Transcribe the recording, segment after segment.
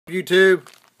YouTube?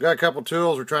 Got a couple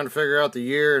tools. We're trying to figure out the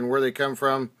year and where they come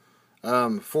from.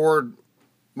 Ford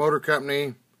Motor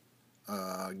Company,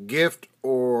 gift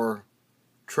or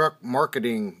truck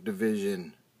marketing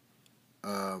division.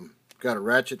 Got a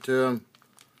ratchet to them.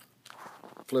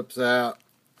 Flips out.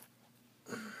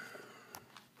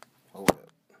 Hold it.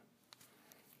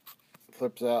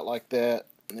 Flips out like that,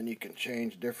 and then you can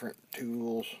change different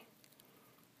tools.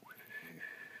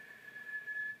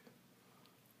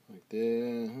 Like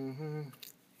that.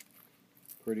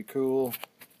 Pretty cool.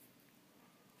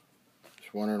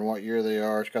 Just wondering what year they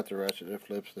are. It's got the ratchet that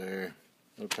flips there.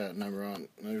 Little patent number on it.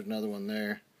 There's another one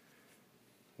there.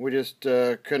 We just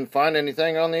couldn't find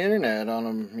anything on the internet on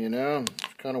them, you know.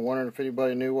 Just kind of wondering if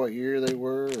anybody knew what year they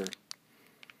were, or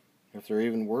if they're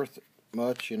even worth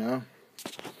much, you know.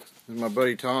 This is my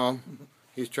buddy Tom.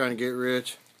 He's trying to get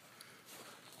rich.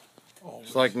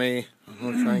 Just like me.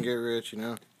 I'm trying to get rich, you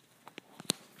know.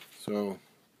 So,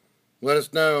 let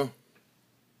us know.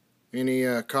 Any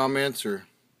comments or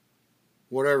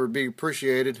whatever would be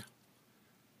appreciated.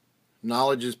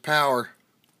 Knowledge is power.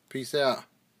 Peace out.